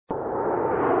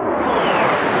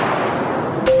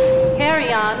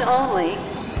On Only.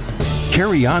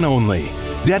 Carry On Only,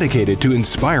 dedicated to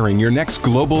inspiring your next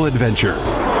global adventure.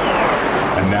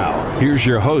 And now, here's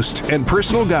your host and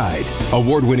personal guide,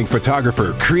 award-winning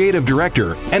photographer, creative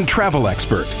director, and travel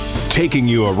expert, taking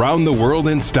you around the world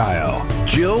in style,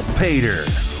 Jill Pater.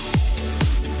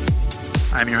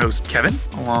 I'm your host, Kevin,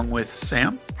 along with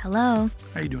Sam. Hello.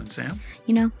 How are you doing, Sam?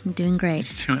 I'm doing great.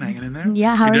 Just hanging in there?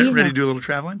 Yeah, how are you? Ready to do a little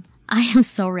traveling? I am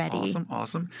so ready.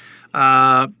 Awesome.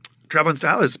 Travel and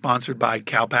Style is sponsored by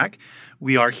Calpac.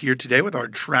 We are here today with our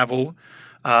travel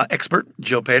expert,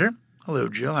 Jill Pater. Hello,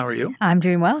 Jill. How are you? I'm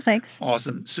doing well, thanks.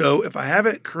 Awesome. So if I have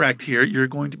it correct here, you're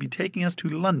going to be taking us to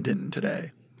London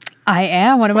today. I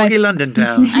am. Foggy London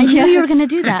town. I knew you were going to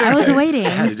do that. I was waiting. I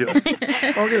had to do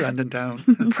it. Foggy London town.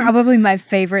 Probably my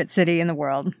favorite city in the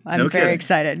world. I'm No very kidding.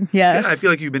 excited. Yes. I feel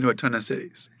like you've been to a ton of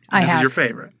cities. I This have. is your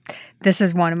favorite. This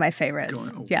is one of my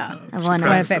favorites. Yeah. One of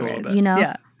my Preface it a little favorite. bit. You know?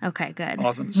 Yeah. Okay, good.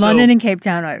 Awesome. London So, and Cape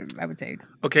Town, I would say.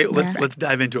 okay, let's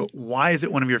dive into it. Why is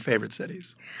it one of your favorite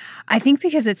cities? I think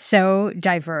because it's so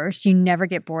diverse, you never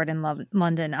get bored in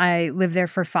London. I lived there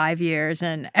for 5 years,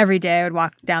 and every day I would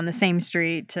walk down the same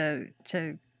street to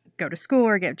go to school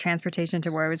or get transportation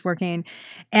to where I was working.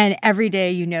 And every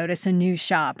day you notice a new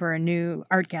shop or a new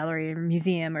art gallery or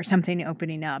museum or something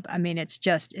opening up. I mean, it's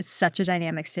such a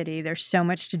dynamic city. There's so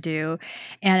much to do,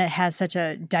 and it has such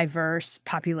a diverse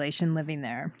population living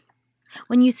there.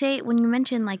 When you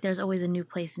mention like there's always a new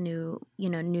place,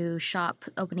 new shop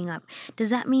opening up, does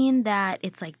that mean that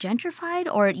it's like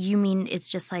gentrified, or you mean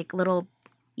it's just like little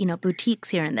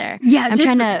boutiques here and there? Yeah, I'm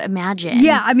trying to imagine.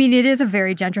 Yeah, I mean, it is a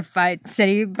very gentrified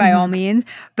city by all means,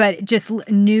 but just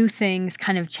new things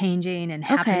kind of changing and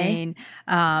happening.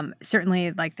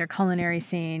 Certainly, like their culinary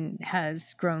scene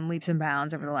has grown leaps and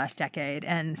bounds over the last decade.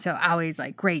 And so always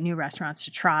like great new restaurants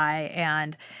to try.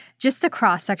 And just the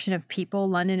cross section of people.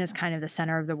 London is kind of the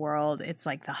center of the world. It's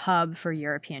like the hub for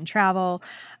European travel.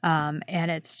 And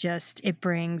it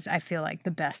brings, I feel like,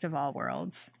 the best of all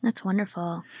worlds. That's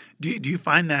wonderful. Do you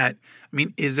find that, I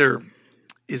mean, is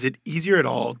it easier at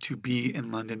all to be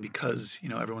in London because,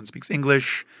 everyone speaks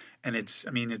English and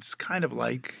it's kind of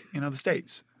like, the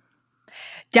States?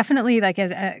 Definitely, like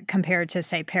as compared to,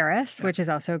 say, Paris, which is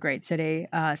also a great city,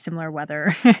 similar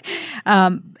weather.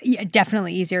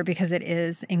 Definitely easier because it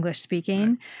is English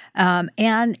speaking. Right.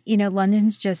 And,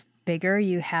 London's just bigger.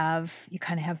 You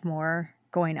kind of have more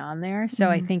going on there. So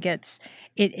I think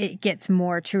it gets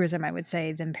more tourism, I would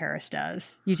say, than Paris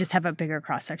does. You just have a bigger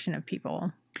cross-section of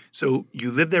people. So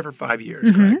you lived there for 5 years,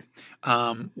 correct?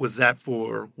 Was that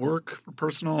for work, for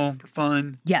personal, for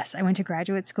fun? Yes, I went to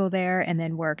graduate school there and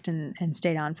then worked and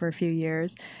stayed on for a few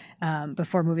years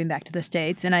before moving back to the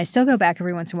States. And I still go back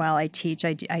every once in a while. I teach,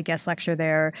 I guest lecture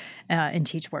there and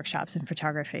teach workshops in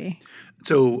photography.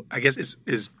 So I guess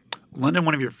is London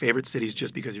one of your favorite cities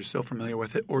just because you're so familiar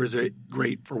with it, or is it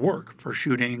great for work, for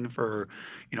shooting, for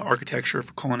architecture,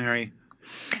 for culinary?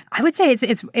 I would say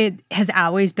it has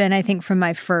always been, I think, from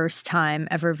my first time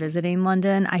ever visiting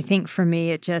London. I think for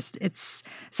me, it's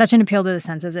such an appeal to the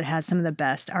senses. It has some of the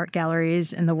best art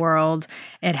galleries in the world.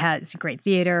 It has great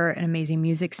theater, an amazing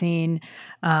music scene.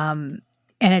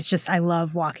 And it's just, I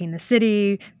love walking the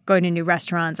city, going to new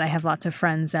restaurants. I have lots of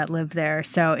friends that live there.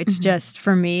 So it's just,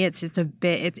 for me,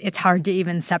 it's hard to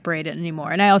even separate it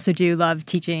anymore. And I also do love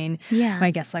teaching my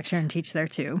guest lecture and teach there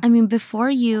too. I mean, before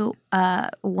you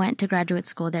went to graduate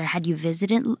school there, had you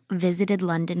visited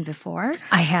London before?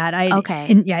 I had.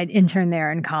 I'd interned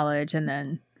there in college and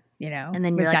then, and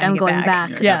then was you're like, dying I'm to going get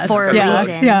back for a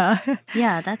reason. Yeah.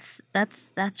 Yeah,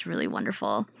 that's really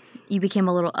wonderful. You became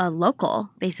a local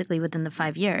basically within the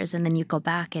 5 years, and then you go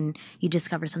back and you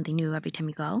discover something new every time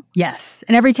you go. Yes,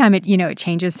 and every time it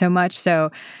changes so much.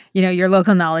 So your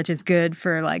local knowledge is good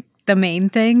for like the main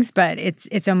things, but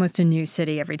it's almost a new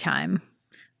city every time.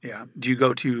 Yeah. Do you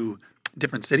go to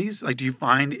different cities? Like, do you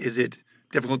find is it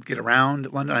difficult to get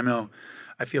around London?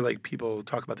 I feel like people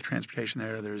talk about the transportation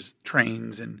there. There's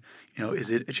trains and,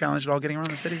 is it a challenge at all getting around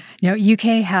the city?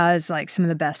 UK has like some of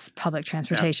the best public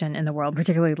transportation in the world,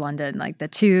 particularly London. Like the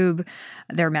Tube,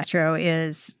 their metro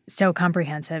is so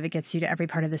comprehensive. It gets you to every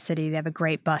part of the city. They have a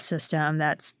great bus system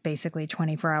that's basically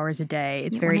 24 hours a day.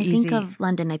 It's very easy. When I think of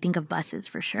London, I think of buses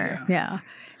for sure. Yeah.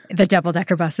 The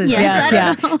double-decker buses. Yes.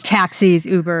 Taxis,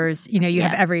 Ubers. You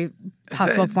have every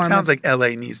possible form. It sounds like LA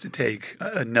needs to take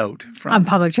a note from on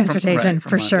public transportation from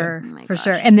for London. sure, Oh my for gosh.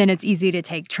 sure. And then it's easy to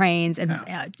take trains and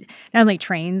not only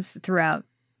trains throughout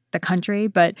the country,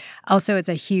 but also it's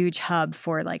a huge hub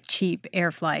for like cheap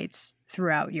air flights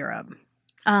throughout Europe.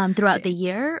 Throughout the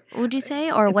year, would you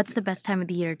say, or what's the best time of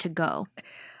the year to go?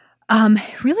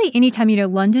 Really, anytime.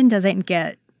 London doesn't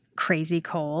get crazy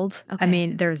cold. Okay. I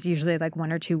mean, there's usually like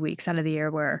 1 or 2 weeks out of the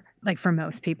year where, like for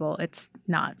most people, it's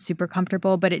not super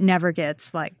comfortable, but it never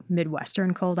gets like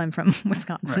Midwestern cold. I'm from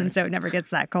Wisconsin, Right. so it never gets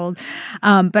that cold.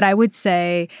 But I would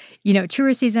say,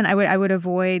 tourist season, I would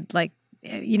avoid like,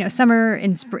 summer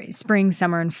and spring,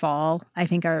 summer and fall, I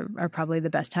think are probably the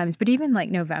best times. But even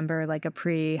like November, like a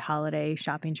pre-holiday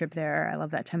shopping trip there, I love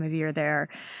that time of year there.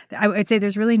 I would say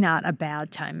there's really not a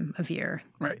bad time of year.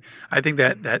 Right. I think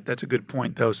that's a good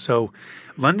point, though. So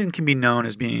London can be known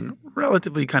as being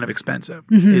relatively kind of expensive.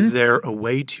 Mm-hmm. Is there a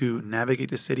way to navigate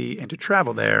the city and to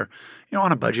travel there,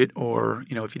 on a budget, or,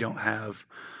 if you don't have,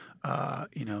 $1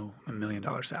 million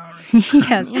salary?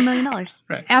 Yes. $1 million.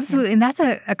 Right. Absolutely. And that's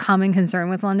a common concern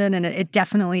with London. And it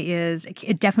definitely is.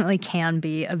 It definitely can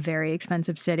be a very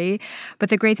expensive city. But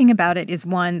the great thing about it is,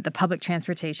 one, the public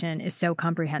transportation is so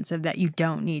comprehensive that you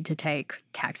don't need to take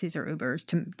taxis or Ubers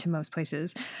to most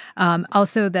places.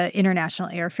 Also, the international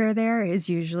airfare there is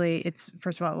usually, it's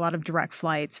first of all, a lot of direct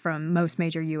flights from most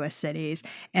major U.S. cities,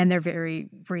 and they're very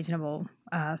reasonable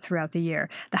throughout the year.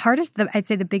 I'd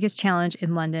say the biggest challenge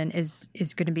in London is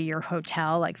going to be your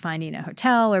hotel, like finding a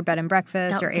hotel or bed and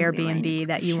breakfast That or was gonna be my Airbnb next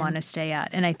that you question. want to stay at.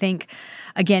 And I think,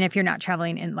 again, if you're not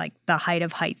traveling in like the height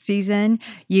of height season,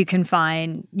 you can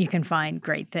find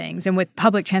great things. And with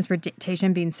public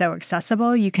transportation being so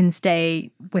accessible, you can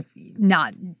stay with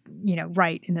not,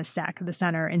 right in the stack of the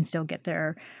center and still get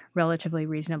there relatively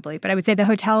reasonably. But I would say the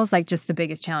hotel is like just the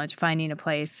biggest challenge, finding a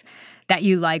place that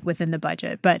you like within the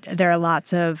budget. But there are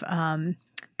lots of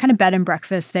kind of bed and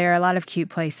breakfast there, a lot of cute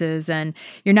places, and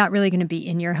you're not really going to be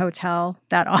in your hotel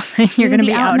that often. You're going to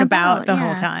be out and about the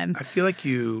whole yeah. time. I feel like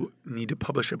you need to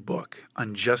publish a book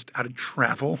on just how to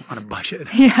travel on a budget.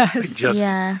 Yes. Like just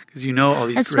Yeah. because all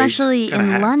these Especially great kinda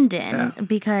in hacks. London, Yeah.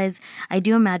 because I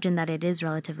do imagine that it is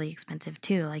relatively expensive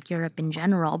too, like Europe in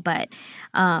general. But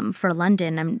for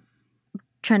London, I'm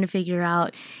trying to figure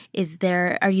out,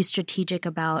 are you strategic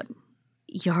about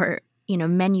your,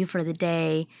 menu for the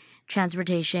day,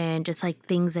 transportation, just like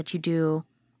things that you do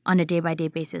on a day-by-day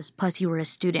basis? Plus, you were a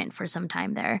student for some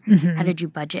time there. Mm-hmm. How did you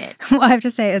budget? Well, I have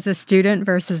to say, as a student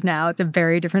versus now, it's a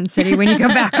very different city. When you go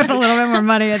back with a little bit more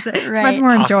money, it's much Right.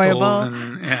 more Hostels enjoyable.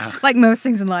 and yeah. Like most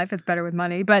things in life, it's better with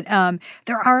money. But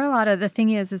there are a lot of, the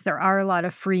thing is there are a lot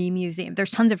of free museums.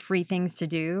 There's tons of free things to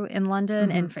do in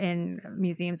London and in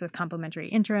museums with complimentary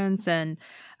entrance. And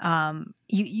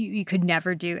you could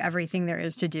never do everything there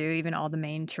is to do, even all the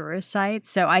main tourist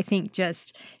sites. So I think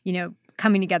just,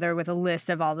 coming together with a list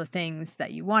of all the things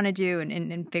that you want to do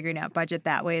and figuring out budget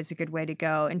that way is a good way to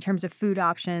go. In terms of food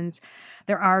options,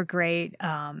 there are great,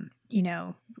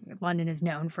 London is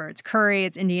known for its curry,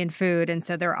 its Indian food. And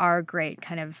so there are great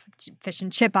kind of fish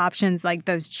and chip options, like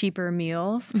those cheaper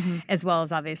meals, as well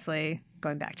as obviously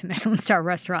going back to Michelin star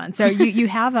restaurants. So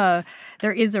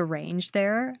there is a range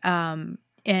there.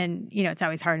 And, it's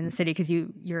always hard in the city because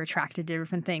you're attracted to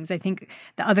different things. I think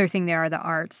the other thing there are the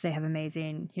arts. They have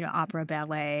amazing, opera,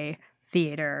 ballet,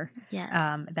 theater.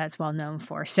 Yes. That's well known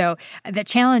for. So the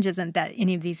challenge isn't that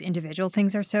any of these individual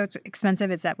things are so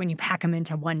expensive. It's that when you pack them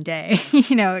into one day,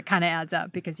 it kind of adds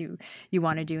up because you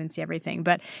want to do and see everything.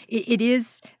 But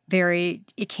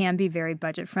it can be very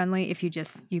budget friendly if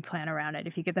you plan around it.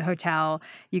 If you get the hotel,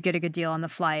 you get a good deal on the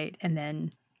flight, and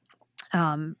then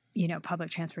public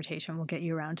transportation will get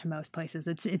you around to most places.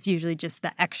 It's usually just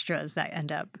the extras that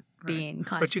end up being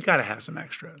Cost. But you got to have some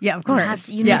extras. Yeah, of You, course.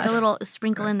 you need the little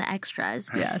sprinkle in the extras.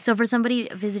 Yes. So for somebody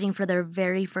visiting for their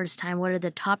very first time, what are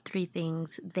the top 3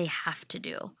 things they have to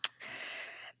do?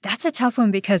 That's a tough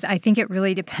one because I think it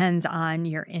really depends on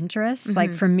your interests.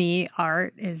 Like for me,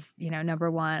 art is, number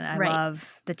one. I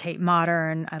love the Tate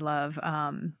Modern. I love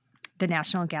the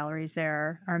National Galleries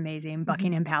there are amazing.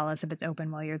 Buckingham Palace, if it's open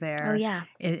while you're there, Oh, yeah.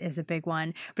 is a big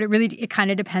one. But it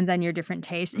kind of depends on your different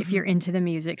tastes. If you're into the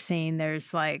music scene,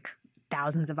 there's like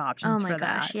thousands of options Oh my for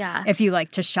gosh, that. yeah. If you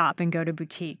like to shop and go to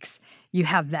boutiques, you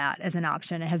have that as an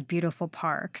option. It has beautiful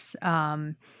parks.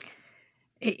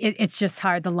 It's just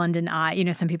hard. The London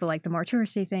Eye, some people like the more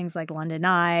touristy things like London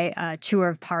Eye. Tour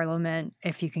of Parliament,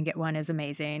 if you can get one, is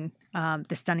amazing.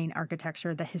 The stunning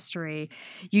architecture, the history.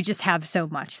 You just have so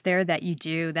much there that you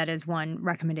do. That is one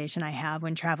recommendation I have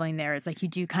when traveling there. Is like you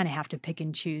do kind of have to pick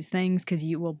and choose things because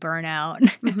you will burn out.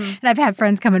 And I've had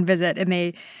friends come and visit,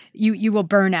 and you will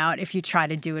burn out if you try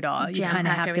to do it all. You kind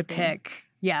of Jam-pack have to everything. pick.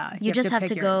 Yeah, You just have pick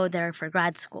to your- go there for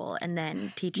grad school and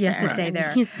then teach You there. have to stay and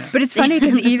there. he's- But it's funny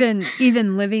because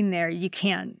even living there, you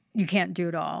can't do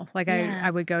it all. Like Yeah. I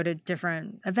would go to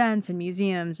different events and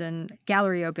museums and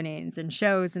gallery openings and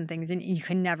shows and things, and you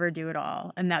can never do it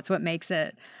all. And that's what makes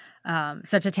it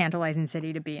such a tantalizing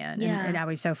city to be in, Yeah. and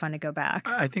always so fun to go back.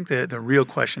 I think the real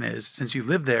question is, since you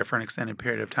lived there for an extended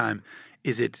period of time,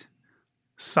 is it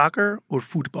soccer or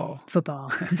football?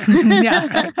 Football.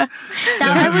 Yeah.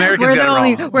 Americans We're got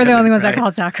it wrong. the only ones that Right? call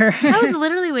it soccer. I was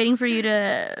literally waiting for you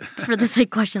for this like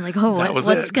question, like, oh, That was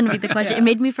what's it. going to be the question? Yeah. It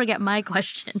made me forget my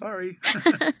question. Sorry.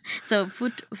 So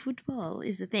football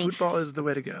is the thing. Football is the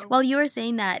way to go. Well, you were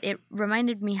saying that, it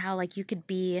reminded me how like you could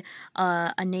be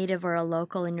a native or a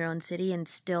local in your own city and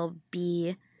still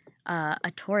be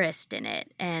a tourist in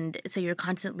it, and so you're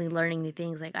constantly learning new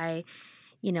things. Like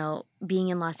being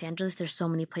in Los Angeles, there's so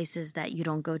many places that you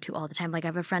don't go to all the time. Like I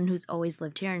have a friend who's always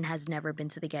lived here and has never been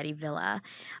to the Getty Villa.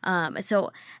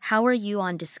 So how are you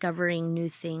on discovering new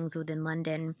things within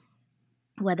London,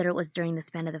 whether it was during the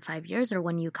span of the 5 years or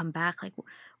when you come back? Like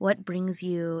what brings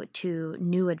you to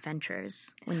new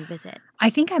adventures when you visit? I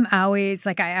think I always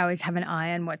have an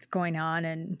eye on what's going on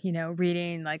and,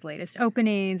 reading like latest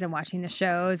openings and watching the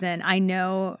shows. And I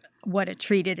know what a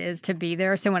treat it is to be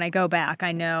there. So when I go back,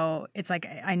 I know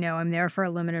I'm there for a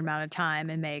limited amount of time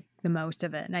and make the most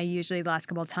of it. And I usually, the last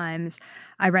couple of times,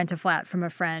 I rent a flat from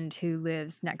a friend who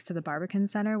lives next to the Barbican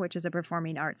Center, which is a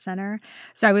performing arts center.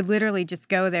 So I would literally just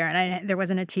go there, and there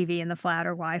wasn't a TV in the flat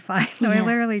or Wi-Fi. So I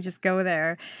literally just go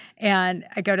there, and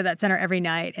I go to that center every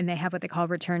night, and they have what they call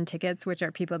return tickets, which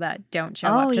are people that don't show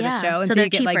up to the show. And So so they're you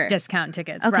get cheaper. like discount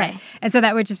tickets. Okay. Right. And so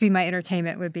that would just be my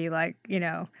entertainment, would be like,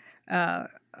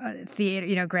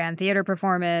 theater, grand theater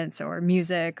performance or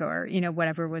music or,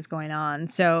 whatever was going on.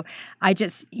 So I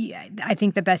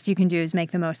think the best you can do is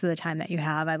make the most of the time that you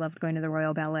have. I loved going to the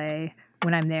Royal Ballet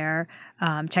when I'm there,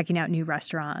 checking out new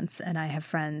restaurants. And I have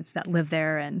friends that live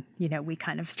there, and, we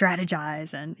kind of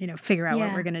strategize and, figure out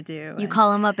what we're going to do. You And-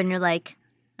 call them up and you're like,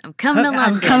 I'm coming to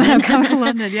London. I'm coming to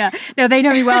London, yeah. No, they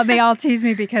know me well. They all tease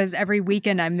me because every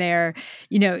weekend I'm there.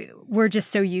 We're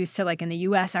just so used to, like in the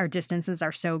U.S., our distances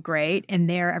are so great, and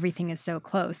there everything is so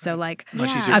close. So like, Much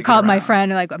Yeah. easier I to called get my around.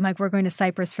 friend, I'm like, we're going to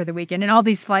Cyprus for the weekend, and all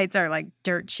these flights are like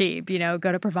dirt cheap. Go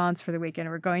to Provence for the weekend,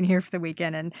 or we're going here for the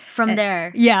weekend, and From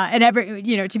there. yeah, and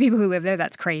to people who live there,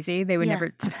 that's crazy. They would Yeah.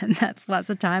 never spend that lots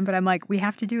of time, but I'm like, we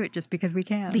have to do it just because we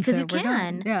can. Because So you we're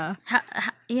can. going. Yeah.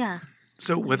 Yeah.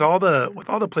 So with all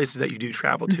the places that you do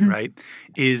travel to, right?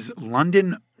 Is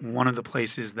London one of the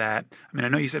places that, I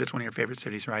know you said it's one of your favorite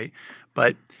cities, right?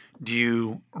 But do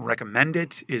you recommend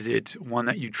it? Is it one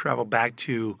that you travel back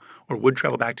to or would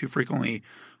travel back to frequently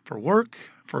for work,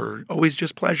 for always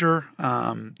just pleasure?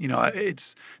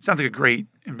 It sounds like a great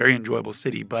and very enjoyable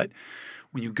city, but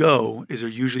when you go, is there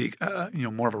usually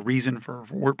more of a reason for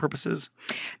work purposes?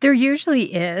 There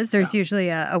usually is. There's usually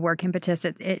a work impetus.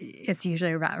 It's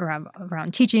usually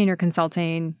around teaching or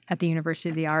consulting at the University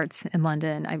of the Arts in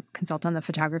London. I consult on the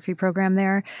photography program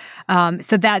there.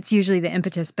 So that's usually the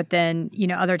impetus. But then,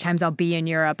 other times I'll be in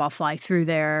Europe. I'll fly through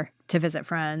there to visit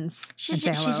friends and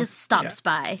say hello. She just stops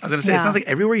by. I was going to say, it sounds like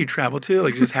everywhere you travel to,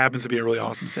 like, it just happens to be a really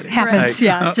awesome city. Happens,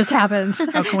 Like, it just happens.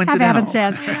 How coincidental.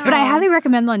 Happenstance. But I highly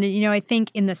recommend London. I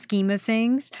think in the scheme of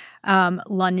things,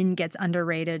 London gets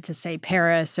underrated to say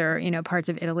Paris or, parts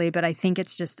of Italy. But I think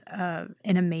it's just an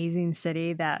amazing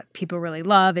city that people really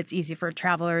love. It's easy for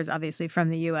travelers, obviously, from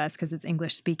the U.S. because it's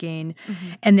English speaking.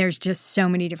 And there's just so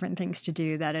many different things to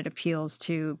do that it appeals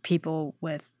to people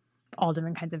with all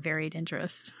different kinds of varied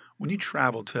interests. When you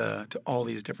travel to all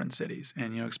these different cities,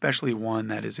 and especially one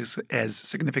that is as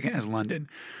significant as London,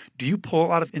 do you pull a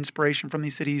lot of inspiration from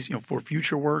these cities, for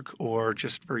future work or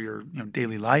just for your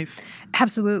daily life?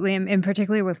 Absolutely, and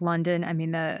particularly with London,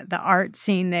 the art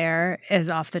scene there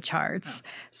is off the charts.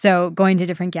 So going to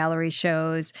different gallery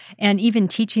shows and even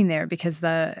teaching there, because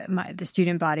the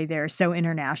student body there is so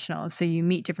international. So you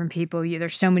meet different people.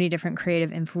 There's so many different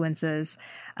creative influences,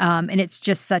 and it's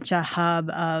just such a hub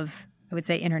of, I would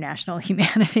say, international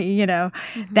humanity,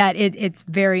 that it's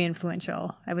very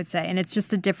influential, I would say. And it's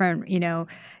just a different,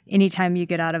 anytime you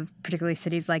get out of particularly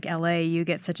cities like LA, you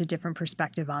get such a different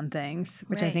perspective on things,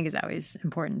 which I Right. think is always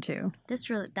important too.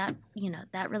 That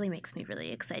really makes me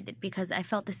really excited, because I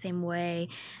felt the same way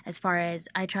as far as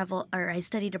I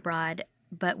studied abroad,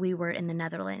 but we were in the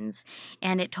Netherlands,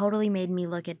 and it totally made me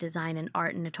look at design and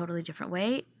art in a totally different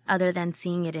way, other than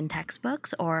seeing it in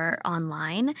textbooks or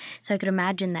online. So I could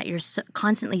imagine that you're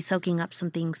constantly soaking up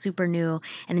something super new,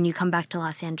 and then you come back to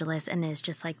Los Angeles, and it's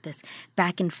just like this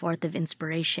back and forth of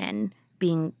inspiration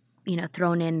being,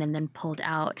 thrown in and then pulled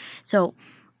out. So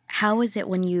how is it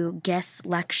when you guest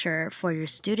lecture for your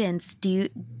students? Do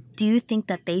you think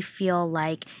that they feel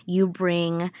like you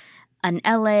bring an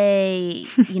LA,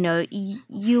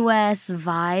 US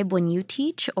vibe when you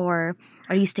teach, or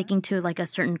are you sticking to like a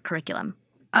certain curriculum?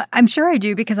 I'm sure I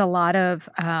do, because a lot of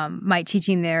my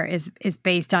teaching there is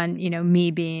based on,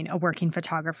 me being a working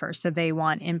photographer. So they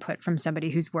want input from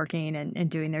somebody who's working and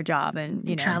doing their job and,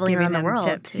 traveling giving around the them world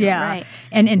tips. too, Yeah. right.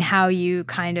 And how you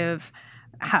kind of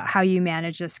how you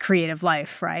manage this creative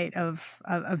life, right? Of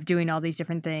doing all these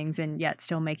different things and yet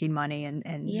still making money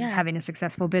and having a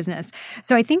successful business.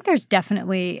 So I think there's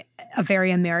definitely a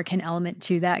very American element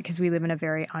to that, because we live in a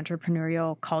very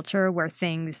entrepreneurial culture where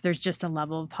there's just a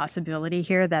level of possibility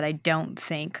here that I don't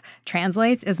think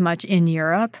translates as much in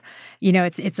Europe.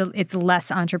 It's less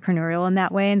entrepreneurial in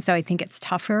that way. And so I think it's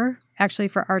tougher actually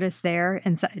for artists there,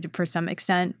 and so, for some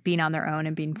extent, being on their own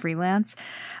and being freelance.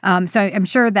 So I'm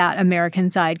sure that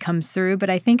American side comes through, but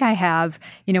I think I have,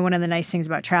 one of the nice things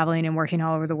about traveling and working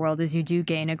all over the world is you do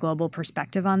gain a global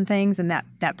perspective on things, and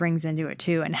that brings into it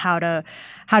too, and how to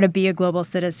be a global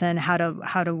citizen, how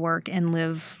to work and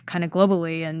live kind of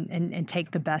globally and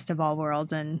take the best of all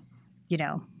worlds and,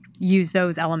 use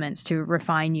those elements to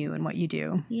refine you and what you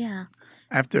do. Yeah.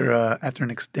 After an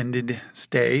extended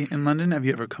stay in London, have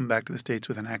you ever come back to the States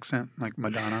with an accent like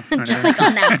Madonna? Just like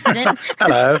on accident.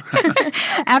 Hello.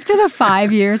 After the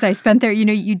 5 years I spent there,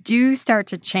 you do start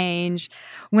to change.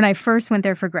 When I first went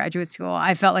there for graduate school,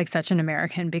 I felt like such an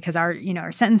American because our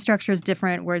sentence structure is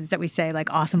different. Words that we say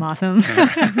like awesome, are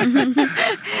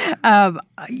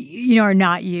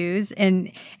not used.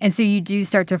 And so you do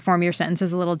start to form your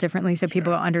sentences a little differently so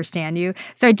people understand you.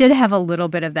 So I did have a little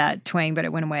bit of that twang, but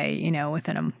it went away,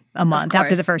 within a month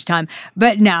after the first time.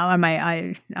 But now on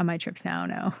my trips now,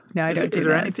 no, I don't do that. Is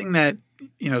there anything that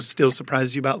still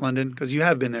surprises you about London? Because you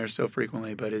have been there so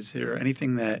frequently, but is there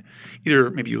anything that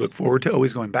either maybe you look forward to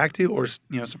always going back to, or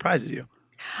surprises you?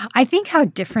 I think how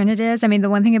different it is. I mean, the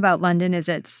one thing about London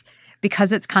is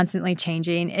because it's constantly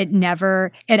changing.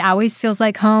 It always feels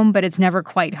like home, but it's never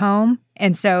quite home.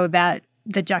 And so that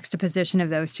the juxtaposition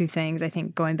of those two things, I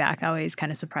think going back always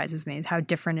kind of surprises me, how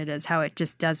different it is, how it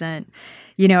just doesn't,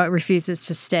 it refuses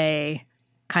to stay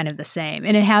kind of the same.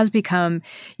 And it has become,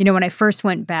 when I first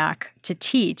went back to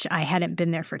teach, I hadn't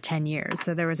been there for 10 years.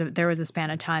 So there was a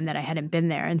span of time that I hadn't been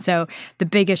there. And so the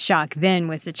biggest shock then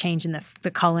was the change in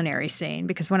the culinary scene,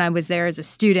 because when I was there as a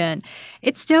student,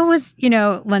 it still was,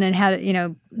 London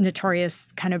had,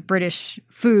 notorious kind of British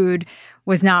food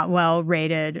was not well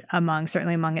rated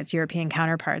certainly among its European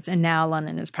counterparts. And now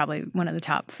London is probably one of the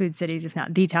top food cities, if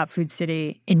not the top food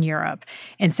city in Europe.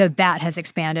 And so that has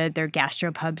expanded their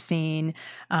gastropub scene,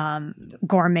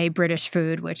 gourmet British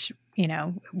food, which,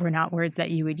 were not words that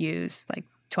you would use like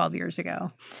 12 years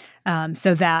ago.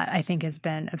 So that, I think, has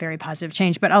been a very positive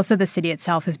change. But also the city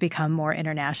itself has become more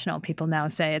international. People now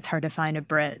say it's hard to find a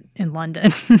Brit in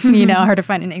London, hard to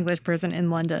find an English person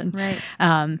in London.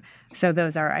 Right. So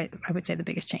those are, I would say, the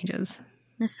biggest changes.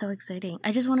 That's so exciting.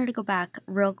 I just wanted to go back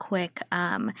real quick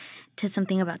to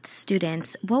something about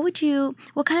students. What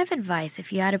kind of advice,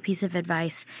 if you had a piece of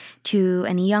advice to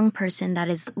any young person that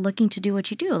is looking to do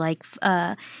what you do, like,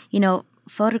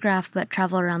 photograph but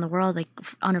travel around the world, like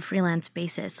on a freelance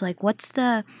basis? Like, what's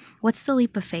the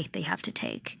leap of faith they have to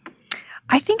take?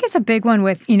 I think it's a big one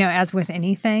with, as with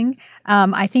anything.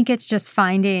 I think it's just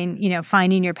finding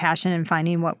your passion and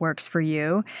finding what works for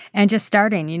you, and just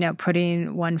starting,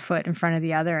 putting one foot in front of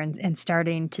the other and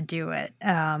starting to do it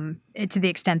to the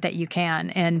extent that you can,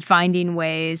 and finding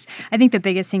ways. I think the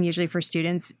biggest thing usually for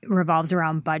students revolves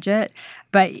around budget,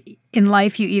 but in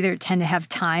life you either tend to have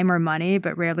time or money,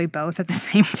 but rarely both at the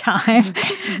same time.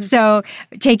 So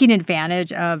taking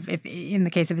advantage of, if in the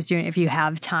case of a student, if you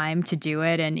have time to do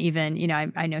it, and even,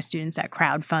 I know students that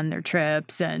crowdfund their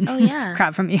trips and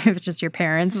crowdfund, even if it's just your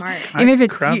parents. Smart. Even if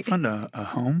it's Crowdfund a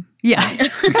home? Yeah.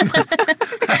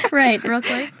 Right, real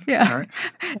quick. Yeah. Sorry.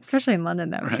 Especially in London,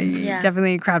 though. Right. Yeah.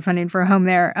 Definitely crowdfunding for a home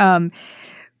there.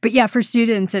 But yeah, for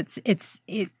students, it's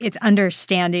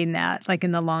understanding that, like,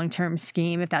 in the long-term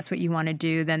scheme, if that's what you want to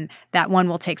do, then that one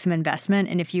will take some investment.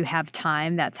 And if you have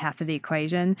time, that's half of the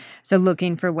equation. So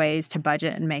looking for ways to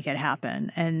budget and make it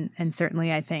happen. And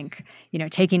certainly I think,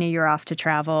 taking a year off to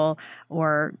travel,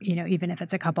 or, even if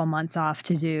it's a couple months off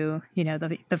to do,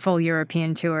 the full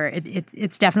European tour,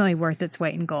 it's definitely worth its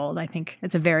weight in gold. I think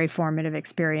it's a very formative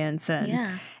experience.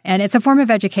 And it's a form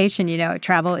of education.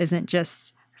 Travel isn't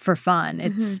just for fun.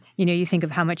 It's, you think of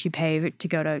how much you pay to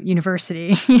go to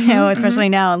university, especially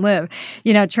now and live.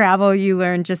 Travel, you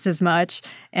learn just as much,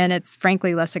 and it's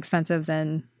frankly less expensive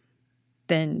than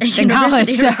college.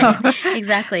 So. Right.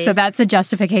 Exactly. So that's a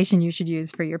justification you should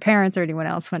use for your parents or anyone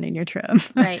else funding your trip.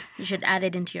 Right. You should add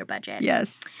it into your budget.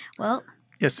 Yes. Well,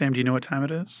 Yes, Sam, do you know what time it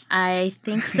is? I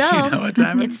think so. You know what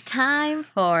time it is? It's time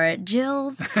for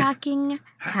Jill's packing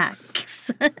hacks.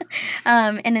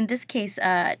 And in this case,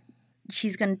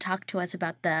 she's going to talk to us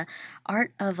about the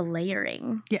art of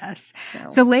layering. Yes.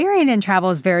 So layering in travel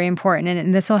is very important,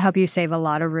 and this will help you save a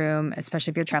lot of room,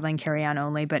 especially if you're traveling carry-on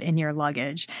only, but in your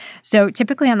luggage. So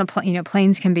typically on the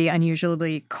planes can be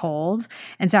unusually cold,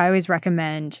 and so I always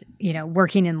recommend,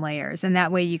 working in layers, and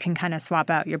that way you can kind of swap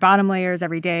out your bottom layers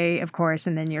every day, of course,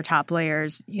 and then your top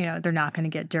layers, they're not going to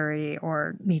get dirty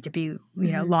or need to be,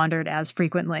 laundered as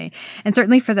frequently. And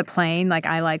certainly for the plane, like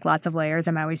I like lots of layers.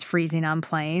 I'm always freezing on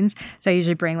planes. So I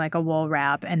usually bring like a wool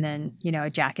wrap and then, a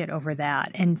jacket over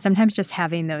that. And sometimes just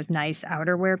having those nice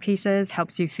outerwear pieces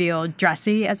helps you feel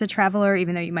dressy as a traveler,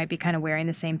 even though you might be kind of wearing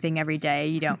the same thing every day.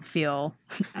 You don't feel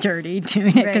dirty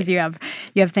doing it because you have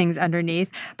things underneath.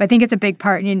 But I think it's a big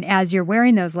part. And as you're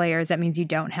wearing those layers, that means you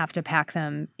don't have to pack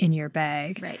them in your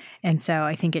bag. Right. And so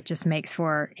I think it just makes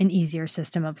for an easier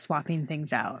system of swapping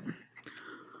things out.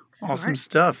 Smart. Awesome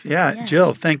stuff. Yeah. Yes.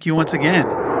 Jill, thank you once again.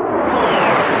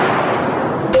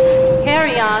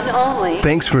 Carry On Only.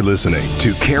 Thanks for listening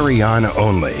to Carry On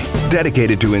Only,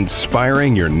 dedicated to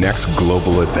inspiring your next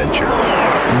global adventure.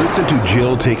 Listen to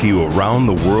Jill take you around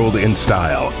the world in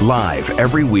style, live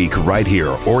every week right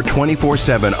here or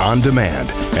 24/7 on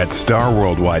demand at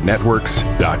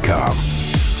starworldwidenetworks.com.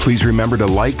 Please remember to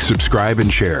like, subscribe,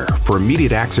 and share. For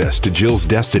immediate access to Jill's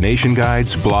destination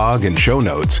guides, blog, and show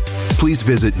notes, please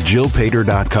visit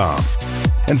jillpater.com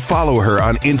and follow her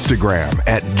on Instagram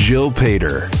at Jill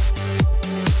Pater.